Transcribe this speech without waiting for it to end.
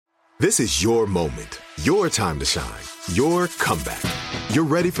This is your moment, your time to shine, your comeback. You're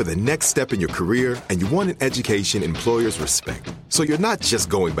ready for the next step in your career, and you want an education employers respect. So you're not just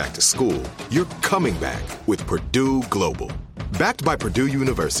going back to school, you're coming back with Purdue Global. Backed by Purdue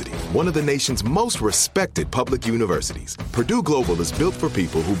University, one of the nation's most respected public universities, Purdue Global is built for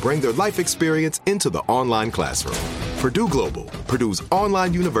people who bring their life experience into the online classroom. Purdue Global, Purdue's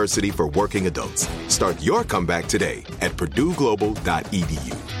online university for working adults. Start your comeback today at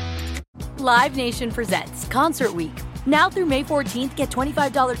purdueglobal.edu. Live Nation presents Concert Week. Now through May 14th, get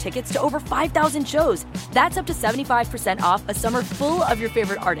 $25 tickets to over 5,000 shows. That's up to 75% off a summer full of your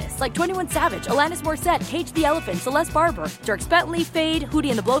favorite artists like 21 Savage, Alanis Morissette, Cage the Elephant, Celeste Barber, Dierks Bentley, Fade, Hootie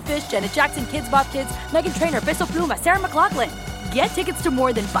and the Blowfish, Janet Jackson, Kidz Bop Kids, Meghan Trainor, Peso Pluma, Sarah McLachlan. Get tickets to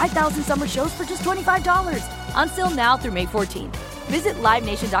more than 5,000 summer shows for just $25. Until now through May 14th. Visit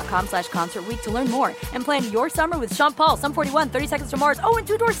LiveNation.com/Concert Week to learn more and plan your summer with Sean Paul, Sum 41, 30 Seconds to Mars, and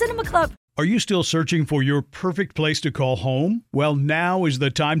Two Door Cinema Club. Are you still searching for your perfect place to call home? Well, now is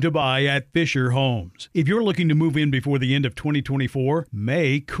the time to buy at Fisher Homes. If you're looking to move in before the end of 2024,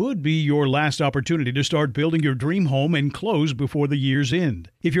 May could be your last opportunity to start building your dream home and close before the year's end.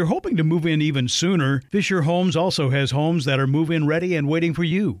 If you're hoping to move in even sooner, Fisher Homes also has homes that are move-in ready and waiting for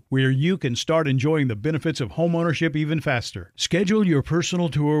you, where you can start enjoying the benefits of homeownership even faster. Schedule your personal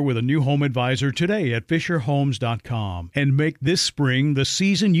tour with a new home advisor today at FisherHomes.com and make this spring the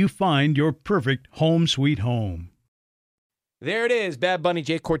season you find your perfect home sweet home. There it is, Bad Bunny,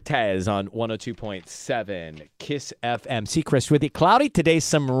 Jay Cortez on 102.7 KISS FM. Seacrest with you. Cloudy today,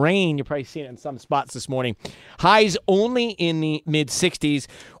 some rain. You're probably seeing it in some spots this morning. Highs only in the mid-60s.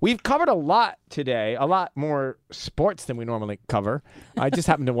 We've covered a lot today, a lot more sports than we normally cover. I just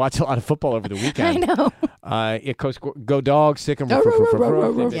happened to watch a lot of football over the weekend. I know. Of course, go Dogs, sick and Yeah, look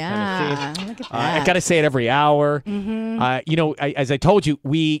at that. I got to say it every hour. As I told you,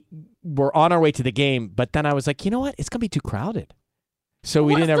 we were on our way to the game, but then I was like, you know what? It's going to be too crowded. So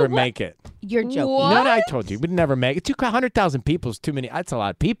we didn't ever make it. You're joking. No, I told you. We didn't ever make it. 100,000 people is too many. That's a lot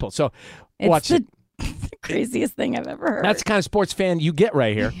of people. So watch it. It's the craziest thing I've ever heard. That's the kind of sports fan you get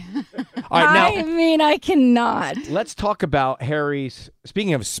right here. All right, now, I mean, I cannot. let's talk about Harry's,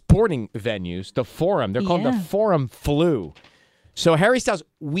 speaking of sporting venues, the Forum. They're called the Forum Flu. So Harry Styles,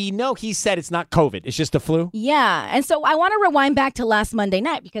 we know he said it's not COVID. It's just the flu. Yeah. And so I want to rewind back to last Monday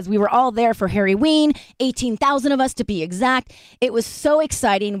night because we were all there for Harry Ween, 18,000 of us to be exact. It was so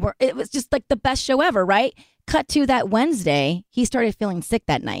exciting. It was just like the best show ever, right? Cut to that Wednesday, he started feeling sick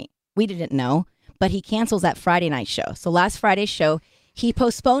that night. We didn't know, but he cancels that Friday night show. So last Friday's show, he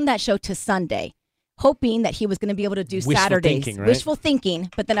postponed that show to Sunday, hoping that he was going to be able to do Saturdays. Thinking, right? Wishful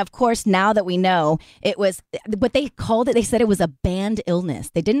thinking. But then, of course, now that we know, it was what they called it. They said it was a banned illness.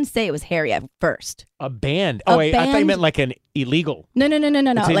 They didn't say it was Harry at first. A band. Oh, wait. I thought you meant like an illegal. No. It's an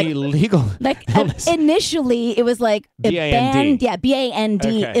illegal illness. Initially, it was like a B-A-N-D. banned,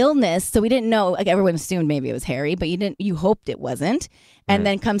 B-A-N-D Okay. illness. So we didn't know. Like everyone assumed maybe it was Harry, but you hoped it wasn't. And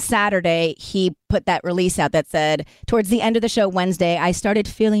then come Saturday, he put that release out that said, towards the end of the show Wednesday, I started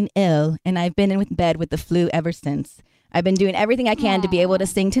feeling ill and I've been in bed with the flu ever since. I've been doing everything I can to be able to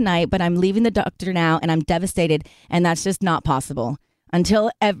sing tonight, but I'm leaving the doctor now and I'm devastated. And that's just not possible.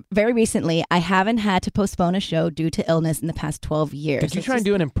 Until very recently, I haven't had to postpone a show due to illness in the past 12 years. Did you try and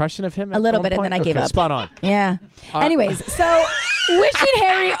do an impression of him? A little bit, and then I gave up. Spot on. Yeah. Anyways, so wishing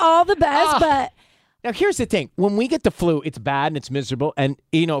Harry all the best, but... Now, here's the thing. When we get the flu, it's bad and it's miserable. And,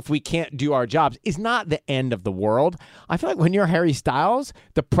 if we can't do our jobs, it's not the end of the world. I feel like when you're Harry Styles,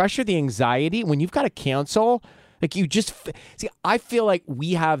 the pressure, the anxiety, when you've got to cancel, like you just... See, I feel like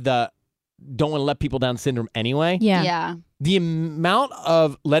we have the don't want to let people down syndrome anyway. Yeah. The amount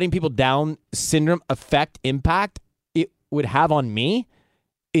of letting people down syndrome impact it would have on me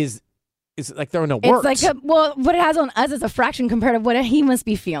is like there are no words. It's like, what it has on us is a fraction compared to what he must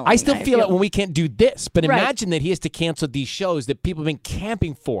be feeling. I still feel it when we can't do this, but Right. imagine that he has to cancel these shows that people have been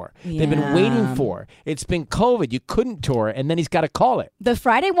camping for. They've been waiting for. It's been COVID. You couldn't tour, and then he's got to call it. The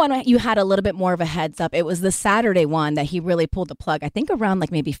Friday one, you had a little bit more of a heads up. It was the Saturday one that he really pulled the plug. I think around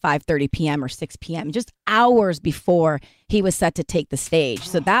like maybe 5:30 p.m. or 6 p.m., just hours before he was set to take the stage.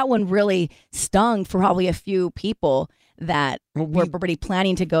 So that one really stung for probably a few people that were already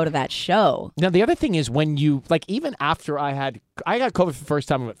planning to go to that show. Now, the other thing is when you, like, even after I got COVID for the first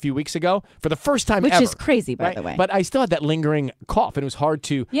time a few weeks ago, for the first time Which ever. is crazy, by right? the way. But I still had that lingering cough, and it was hard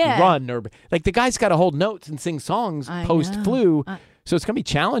to run. Or like, the guy's got to hold notes and sing songs post-flu, so it's going to be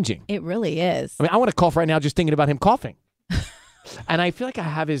challenging. It really is. I mean, I want to cough right now just thinking about him coughing. And I feel like I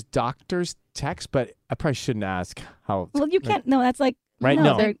have his doctor's text, but I probably shouldn't ask how. Well, you can't. No, that's like right? No,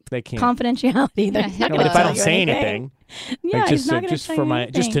 No, they're they can't. Confidentiality. They're Yeah, not no, No, gonna but if I tell don't you say anything. anything, Yeah, like, he's not gonna just tell for you my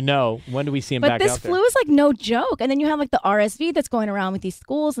just to anything. know, when do we see him But back this out there? flu is like no joke. And then you have like the RSV that's going around with these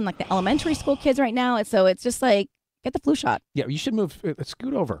schools and like the elementary school kids right now. And so it's just like, get the flu shot. Yeah, you should move.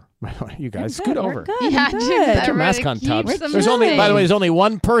 Scoot over, you guys. We're Scoot good, over. We're good. Yeah, we're do good. that. Put your mask Everybody on, keep Tubbs. them There's only, by the moving. way, there's only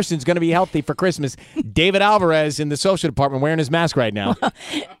one person's going to be healthy for Christmas. David Alvarez in the social department wearing his mask right now.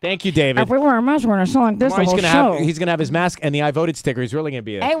 Thank you, David. If we wear a mask, we're going to sound like this the Tomorrow whole show. he's gonna have his mask and the I voted sticker. He's really gonna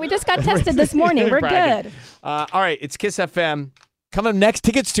be. Hey, we just got tested this morning. We're bragging. good. All right, it's Kiss FM. Coming up next,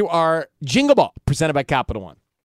 tickets to our Jingle Ball presented by Capital One.